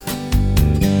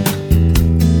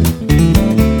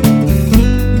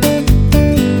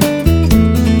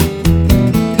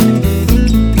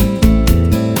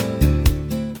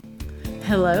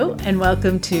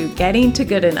welcome to Getting to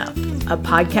Good Enough, a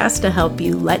podcast to help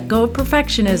you let go of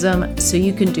perfectionism so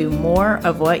you can do more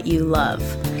of what you love.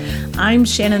 I'm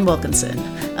Shannon Wilkinson,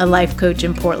 a life coach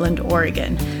in Portland,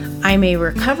 Oregon. I'm a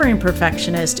recovering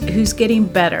perfectionist who's getting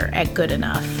better at good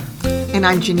enough. And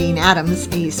I'm Janine Adams,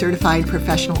 a certified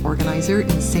professional organizer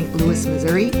in St. Louis,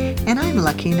 Missouri, and I'm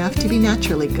lucky enough to be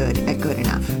naturally good at good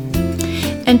enough.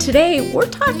 And today we're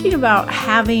talking about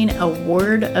having a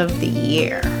word of the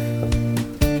year.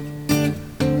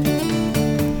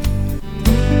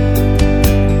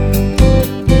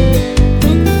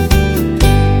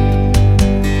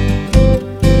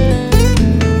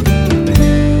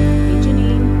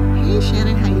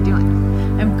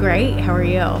 How are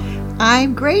you?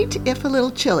 I'm great, if a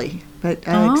little chilly, but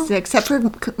except for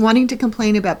wanting to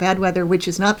complain about bad weather, which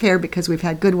is not fair because we've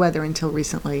had good weather until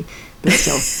recently, but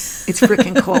still, it's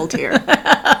freaking cold here.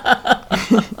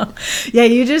 Yeah,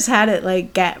 you just had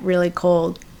it get really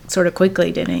cold sort of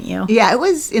quickly, didn't you? Yeah, it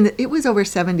was over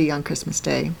 70 on Christmas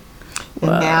Day,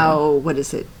 and now what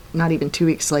is it? Not even 2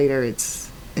 weeks later,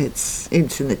 it's in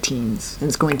the teens, and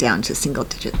it's going down to single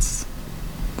digits.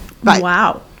 But,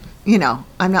 wow. You know,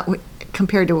 I'm not,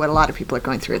 compared to what a lot of people are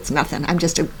going through, it's nothing. I'm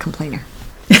just a complainer.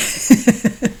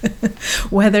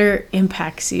 Weather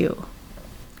impacts you.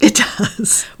 It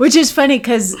does. Which is funny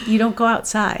because you don't go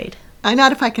outside.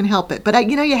 Not if I can help it. But,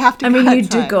 you have to go outside. you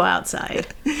do go outside.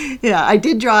 Yeah, I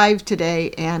did drive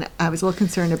today, and I was a little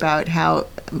concerned about how,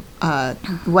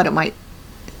 what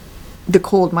the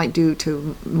cold might do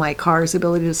to my car's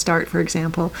ability to start, for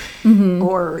example. Mm-hmm.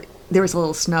 Or there was a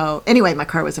little snow. Anyway, my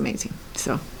car was amazing,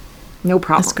 so... No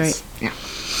problems. That's great.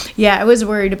 Yeah, I was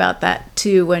worried about that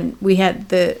too when we had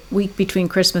the week between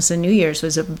Christmas and New Year's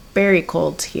was very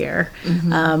cold here.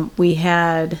 Mm-hmm. We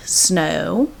had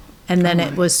snow, and then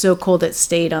it was so cold it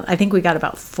stayed on. I think we got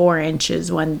about 4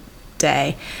 inches one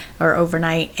day or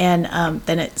overnight, and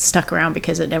then it stuck around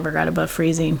because it never got above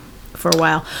freezing for a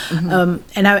while.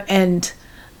 Mm-hmm. And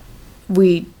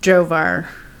we drove our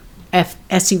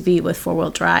SUV with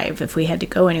 4-wheel drive if we had to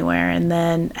go anywhere. And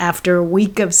then after a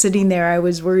week of sitting there, I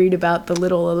was worried about the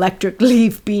little electric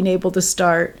Leaf being able to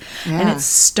start. Yeah. And it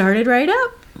started right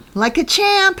up. Like a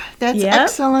champ. That's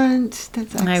excellent.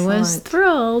 That's excellent. I was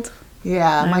thrilled.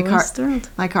 Yeah, my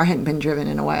car hadn't been driven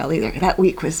in a while either. That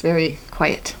week was very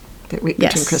quiet. That week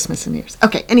between Christmas and New Year's.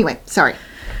 Okay, anyway, sorry.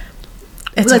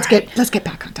 Let's get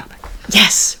back on topic.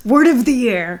 Yes, word of the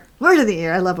year. Word of the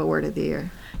year. I love a word of the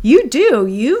year. You do.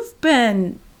 You've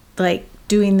been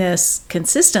doing this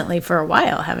consistently for a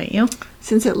while, haven't you?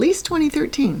 Since at least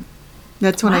 2013.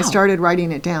 That's when I started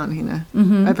writing it down in a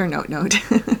Evernote note.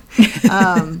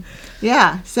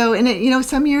 Yeah. So, and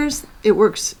some years it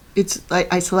works. It's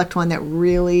I select one that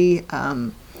really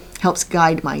helps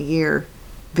guide my year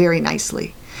very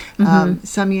nicely. Mm-hmm.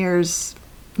 Some years,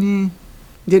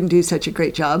 didn't do such a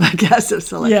great job, I guess, of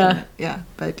selecting it. Yeah,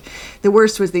 but the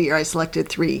worst was the year I selected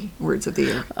 3 words of the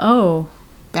year. Oh.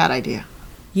 Bad idea.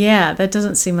 Yeah, that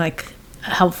doesn't seem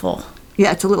helpful.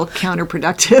 Yeah, it's a little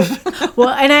counterproductive. Well,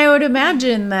 and I would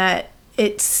imagine that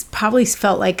it's probably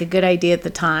felt like a good idea at the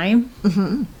time,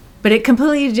 but it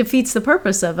completely defeats the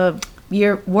purpose of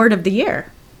your word of the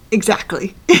year.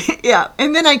 Exactly. Yeah,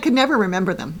 and then I could never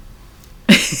remember them.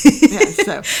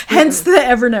 Hence the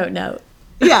Evernote note.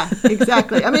 Yeah,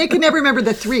 exactly. I can never remember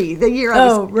the 3. The year I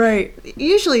was... Oh, right.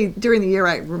 Usually during the year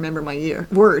I remember my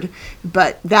word,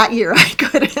 but that year I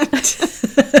couldn't.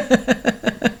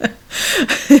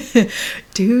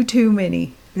 Too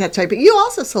many. That's right. But you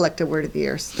also select a word of the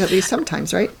year, at least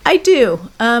sometimes, right? I do.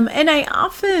 And I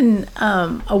often,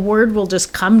 a word will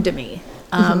just come to me.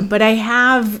 But I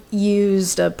have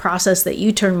used a process that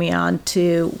you turned me on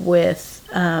to with...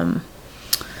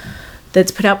 that's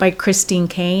put out by Christine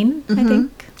Kane, I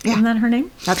think. Yeah. Isn't that her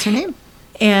name? That's her name.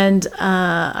 And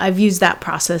I've used that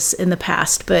process in the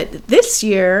past. But this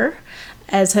year,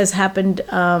 as has happened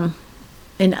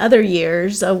in other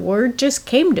years, a word just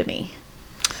came to me.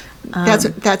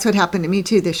 That's what happened to me,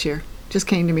 too, this year. Just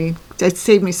came to me. It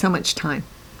saved me so much time.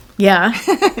 Yeah.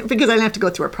 Because I didn't have to go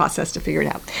through a process to figure it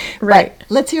out. Right.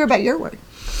 But let's hear about your word.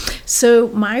 So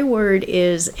my word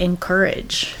is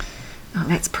encourage. Oh,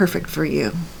 that's perfect for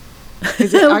you.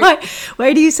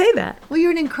 Why do you say that? Well,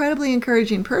 you're an incredibly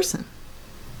encouraging person,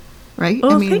 right?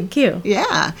 Oh, thank you.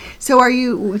 Yeah. So are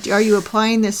you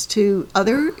applying this to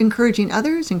encouraging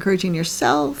others, encouraging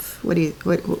yourself? What's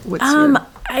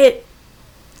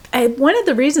one of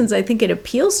the reasons I think it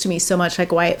appeals to me so much,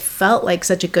 why it felt like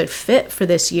such a good fit for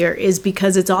this year, is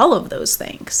because it's all of those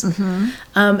things. Mm-hmm.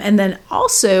 And then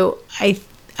also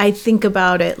I think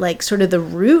about it sort of the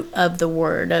root of the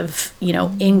word of,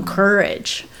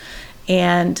 encourage.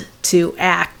 And to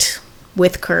act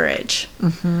with courage.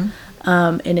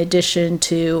 In addition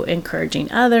to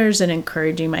encouraging others and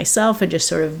encouraging myself and just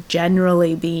sort of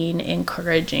generally being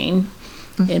encouraging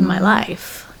in my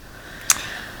life.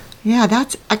 Yeah,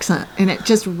 that's excellent. And it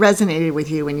just resonated with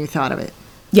you when you thought of it.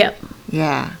 Yep.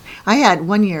 Yeah. I had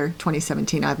one year,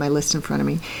 2017, I have my list in front of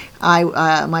me.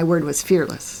 My word was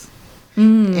fearless.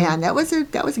 And that was a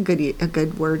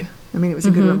good word. I mean, it was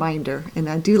a good reminder. And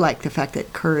I do like the fact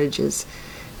that courage is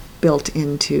built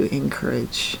into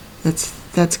encourage.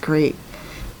 That's great.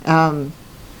 My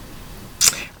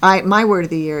word of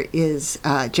the year is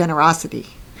generosity.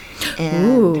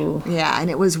 And Ooh. yeah,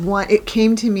 and it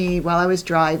came to me while I was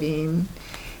driving,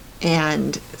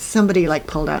 and somebody like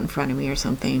pulled out in front of me or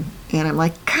something, and I'm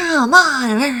like, come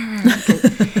on.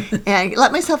 And I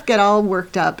let myself get all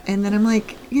worked up, and then I'm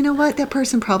like, you know what, that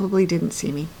person probably didn't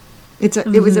see me. It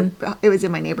was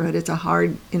in my neighborhood. It's a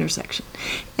hard intersection,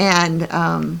 and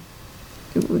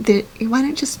why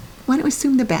don't we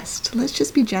assume the best? Let's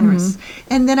just be generous.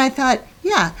 And then I thought,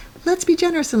 yeah, let's be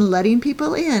generous in letting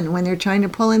people in when they're trying to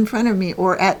pull in front of me.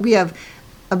 We have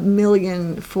 1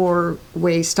 million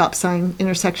four-way stop sign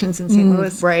intersections in St.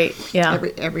 Louis. Right. Yeah.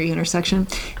 Every intersection.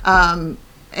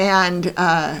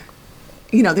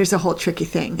 There's a whole tricky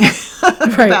thing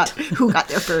about who got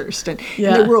there first and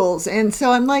the rules. And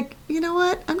so I'm like, you know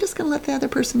what? I'm just going to let the other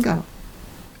person go.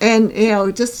 And,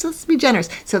 just let's be generous.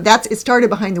 So it started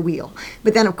behind the wheel.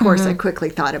 But then, of course, I quickly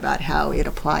thought about how it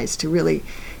applies to really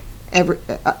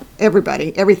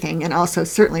everybody, everything, and also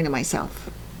certainly to myself.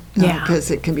 Because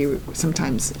it can be,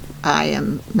 sometimes I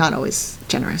am not always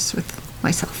generous with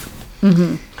myself.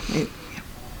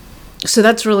 So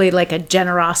that's really like a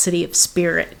generosity of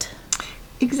spirit.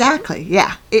 Exactly.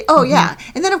 Yeah. Yeah.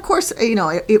 And then, of course,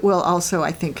 it will also,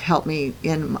 I think, help me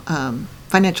in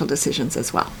financial decisions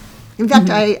as well. In fact,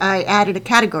 I added a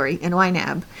category in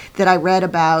YNAB that I read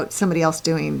about somebody else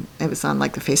doing. It was on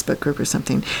like the Facebook group or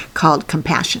something called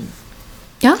Compassion.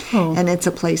 Oh. And it's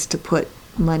a place to put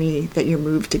money that you're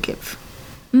moved to give.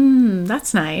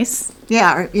 That's nice.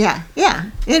 Yeah.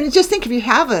 And just think if you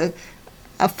have a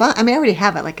fund. I mean, I already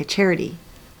have it like a charity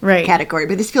category,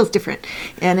 but this feels different.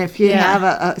 And if you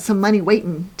have some money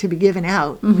waiting to be given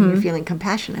out when you're feeling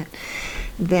compassionate,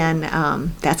 then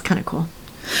that's kind of cool.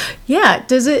 Yeah.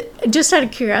 Does it, just out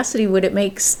of curiosity, would it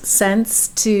make sense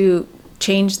to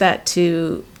change that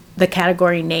to the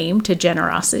category name to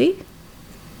generosity?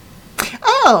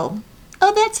 Oh,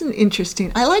 that's an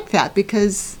interesting. I like that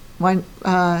because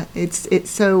it's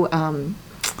so.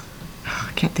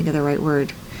 I can't think of the right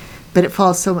word, but it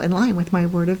falls so in line with my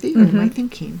word of the year, my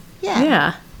thinking.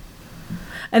 Yeah.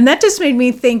 And that just made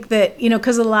me think that,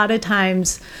 because a lot of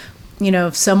times,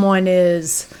 if someone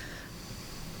is,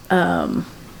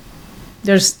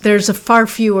 there's a far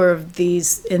fewer of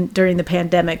these during the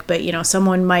pandemic, but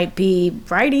someone might be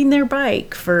riding their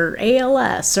bike for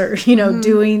ALS or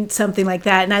doing something like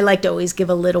that, and I like to always give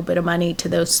a little bit of money to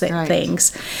those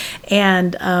things,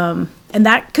 and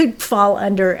that could fall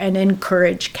under an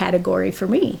encourage category for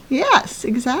me. Yes,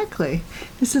 exactly.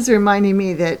 This is reminding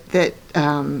me that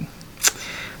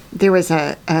there was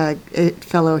a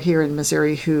fellow here in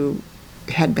Missouri who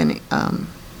had been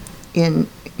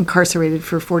incarcerated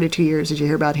for 42 years. Did you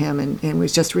hear about him? And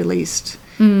was just released.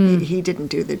 He didn't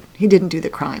do the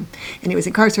crime, and he was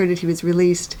incarcerated. He was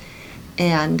released,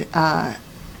 and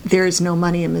there is no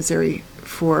money in Missouri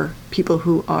for people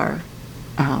who are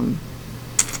in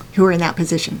that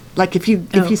position. Like if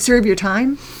you serve your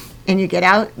time and you get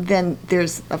out, then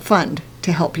there's a fund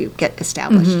to help you get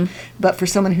established. But for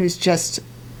someone who's just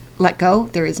let go,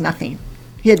 there is nothing.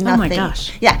 He had nothing. Oh my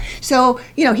gosh. Yeah. So,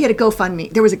 he had a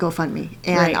GoFundMe. There was a GoFundMe,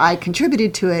 and I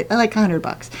contributed to it like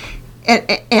 $100.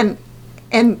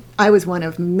 And I was one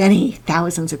of many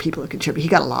thousands of people who contributed. He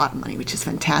got a lot of money, which is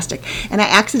fantastic. And I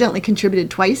accidentally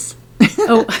contributed twice.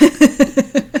 Oh.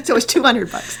 So it was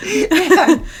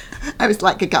 $200. I was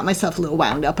like, I got myself a little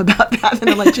wound up about that. And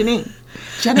I'm like, Janine,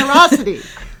 generosity.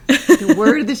 The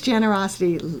word of this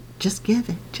generosity, just give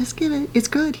it. Just give it. It's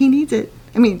good. He needs it.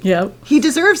 I mean, he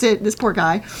deserves it, this poor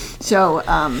guy. So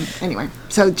anyway,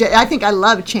 I think I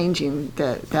love changing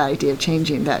the idea of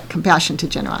changing that compassion to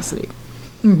generosity.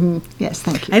 Yes,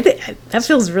 thank you. I think that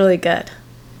feels really good.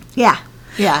 Yeah.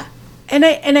 And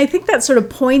I think that sort of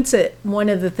points at one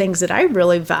of the things that I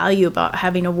really value about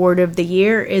having a word of the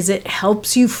year is it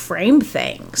helps you frame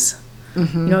things.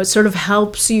 It sort of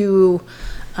helps you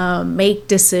make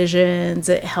decisions.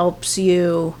 It helps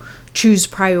you choose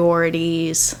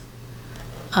priorities.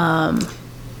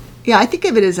 I think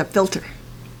of it as a filter.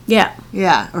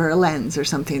 Yeah, or a lens or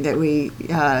something that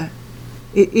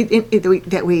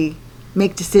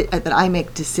that I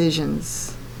make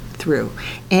decisions through.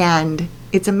 And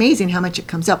it's amazing how much it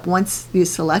comes up once you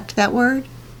select that word.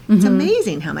 It's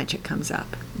amazing how much it comes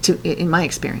up, in my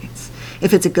experience,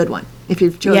 if it's a good one, if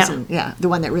you've chosen, the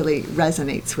one that really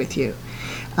resonates with you.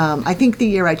 I think the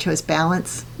year I chose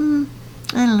balance, I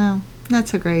don't know, not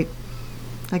so great.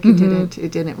 Like it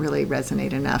didn't really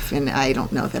resonate enough, and I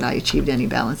don't know that I achieved any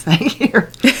balance that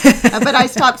year. But I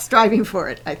stopped striving for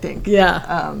it, I think.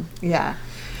 Yeah.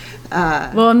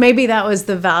 Well, and maybe that was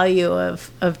the value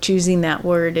of choosing that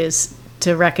word, is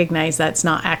to recognize that's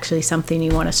not actually something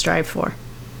you want to strive for.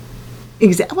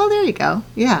 Well, there you go.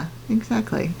 Yeah,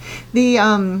 exactly. The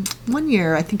one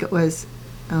year, I think it was,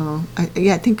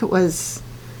 I think it was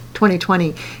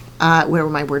 2020, where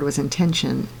my word was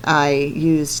intention. I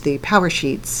used the Power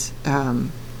Sheets,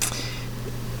 from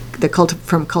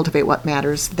Cultivate What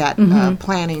Matters, that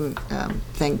planning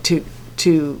thing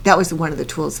that was one of the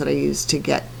tools that I used to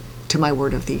get to my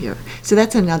word of the year. So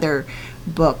that's another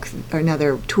book or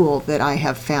another tool that I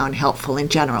have found helpful in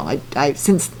general.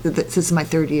 Since this is my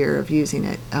third year of using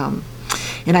it, and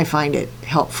I find it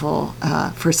helpful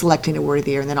for selecting a word of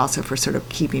the year, and then also for sort of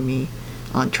keeping me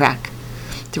on track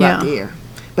throughout the year.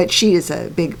 But she is a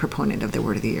big proponent of the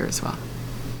word of the year as well.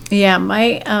 Yeah,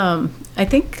 my I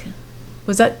think,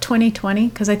 was that 2020?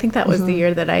 Because I think that was the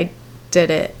year that I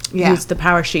did it. Yeah. Used the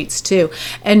Power Sheets too,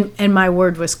 and my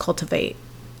word was cultivate.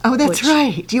 Oh, that's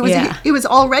right. It was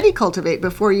already Cultivate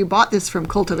before you bought this from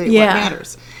Cultivate What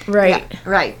Matters. Right. Yeah,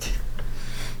 right.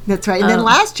 That's right. And then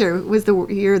last year was the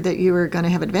year that you were going to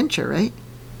have Adventure, right?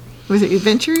 Was it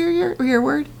Adventure your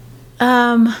word?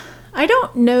 I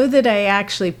don't know that I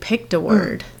actually picked a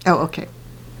word. Oh, okay.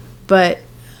 But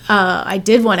I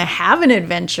did want to have an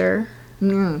adventure,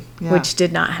 which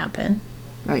did not happen.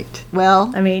 Right.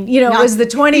 Well, I mean, it was the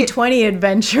 2020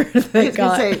 adventure that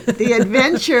got. I was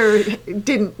going to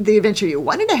say, the adventure you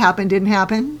wanted to happen didn't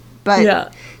happen,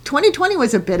 but 2020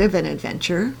 was a bit of an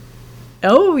adventure.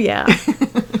 Oh, yeah.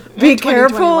 Be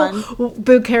careful.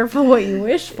 Be careful what you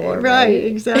wish for. Right,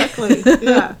 exactly.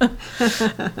 Yeah.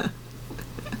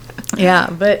 Yeah,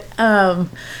 but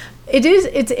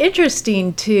it's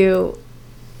interesting to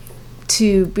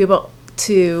be able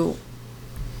to,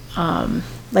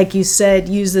 like you said,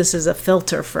 use this as a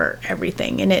filter for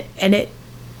everything, and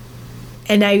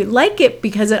I like it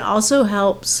because it also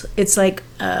helps. It's like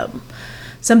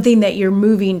something that you're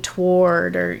moving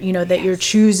toward, or that you're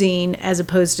choosing, as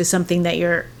opposed to something that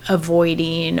you're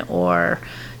avoiding or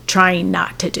trying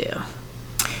not to do.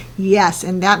 Yes,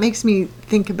 and that makes me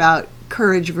think about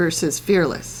courage versus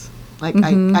fearless. Like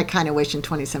I kind of wish in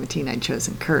 2017 I'd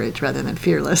chosen courage rather than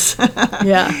fearless.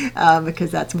 Because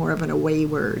that's more of an away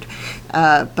word.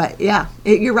 But yeah,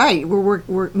 you're right.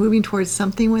 We're moving towards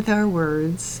something with our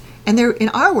words, and they're in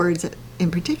our words in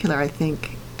particular. I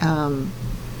think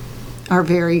are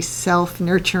very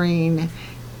self-nurturing,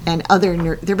 and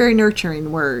they're very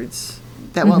nurturing words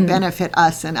that will benefit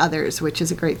us and others, which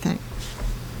is a great thing.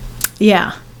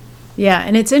 Yeah. Yeah,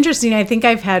 and it's interesting. I think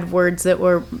I've had words that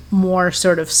were more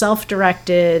sort of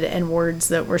self-directed and words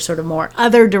that were sort of more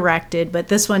other-directed, but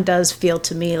this one does feel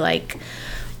to me like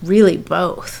really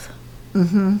both.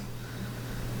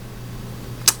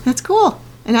 That's cool.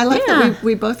 And I like that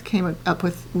we both came up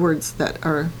with words that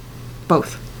are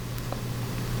both.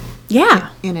 Yeah.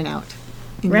 In and out.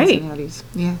 Right. And outies.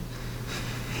 Yeah.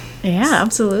 Yeah,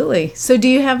 absolutely. So do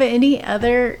you have any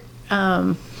other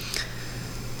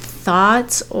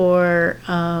thoughts or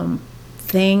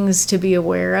things to be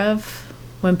aware of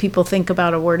when people think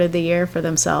about a word of the year for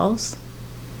themselves?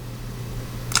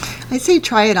 I say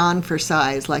try it on for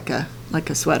size, like a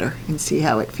sweater, and see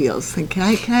how it feels. And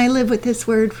can I live with this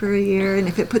word for a year? And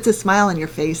if it puts a smile on your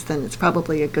face, then it's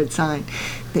probably a good sign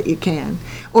that you can.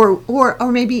 Or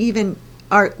maybe even,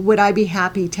 would I be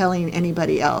happy telling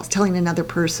anybody else, telling another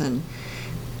person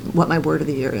what my word of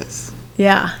the year is?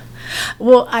 Yeah.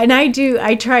 Well, and I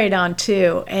try it on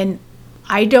too, and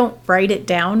I don't write it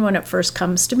down when it first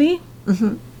comes to me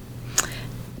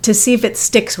to see if it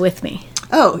sticks with me.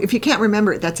 Oh, if you can't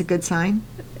remember it, that's a good sign?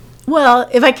 Well,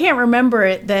 if I can't remember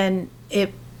it, then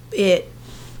it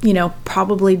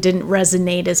probably didn't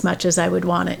resonate as much as I would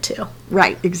want it to.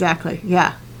 Right, exactly.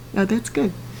 Yeah. Oh, that's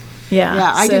good. Yeah.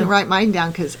 Yeah, I didn't write mine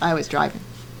down because I was driving.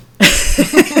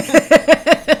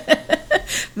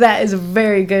 That is a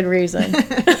very good reason.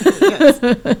 Yes.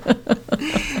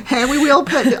 And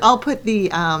I'll put the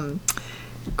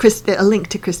a link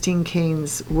to Christine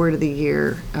Kane's Word of the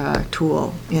Year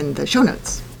tool in the show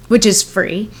notes. Which is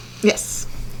free. Yes.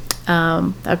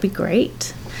 That'd be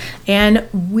great. And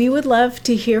we would love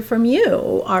to hear from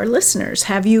you, our listeners.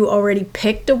 Have you already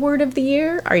picked a word of the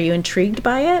year? Are you intrigued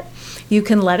by it? You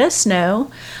can let us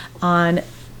know on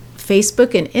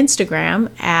Facebook and Instagram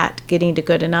at Getting to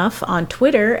Good Enough, on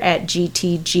Twitter at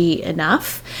GTG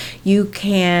Enough. You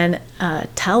can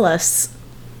tell us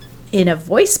in a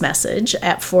voice message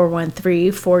at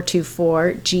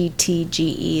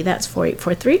 413-424-GTGE. That's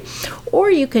 4843. Or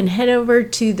you can head over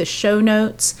to the show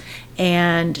notes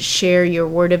and share your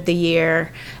word of the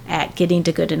year at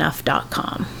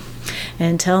gettingtogoodenough.com.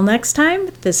 Until next time,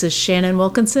 this is Shannon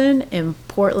Wilkinson in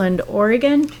Portland,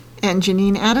 Oregon. And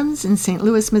Janine Adams in St.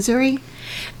 Louis, Missouri.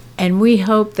 And we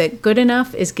hope that good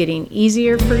enough is getting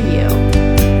easier for you.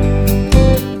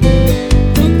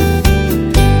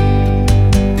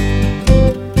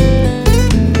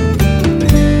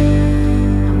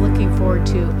 I'm looking forward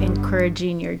to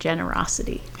encouraging your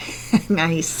generosity.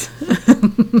 Nice.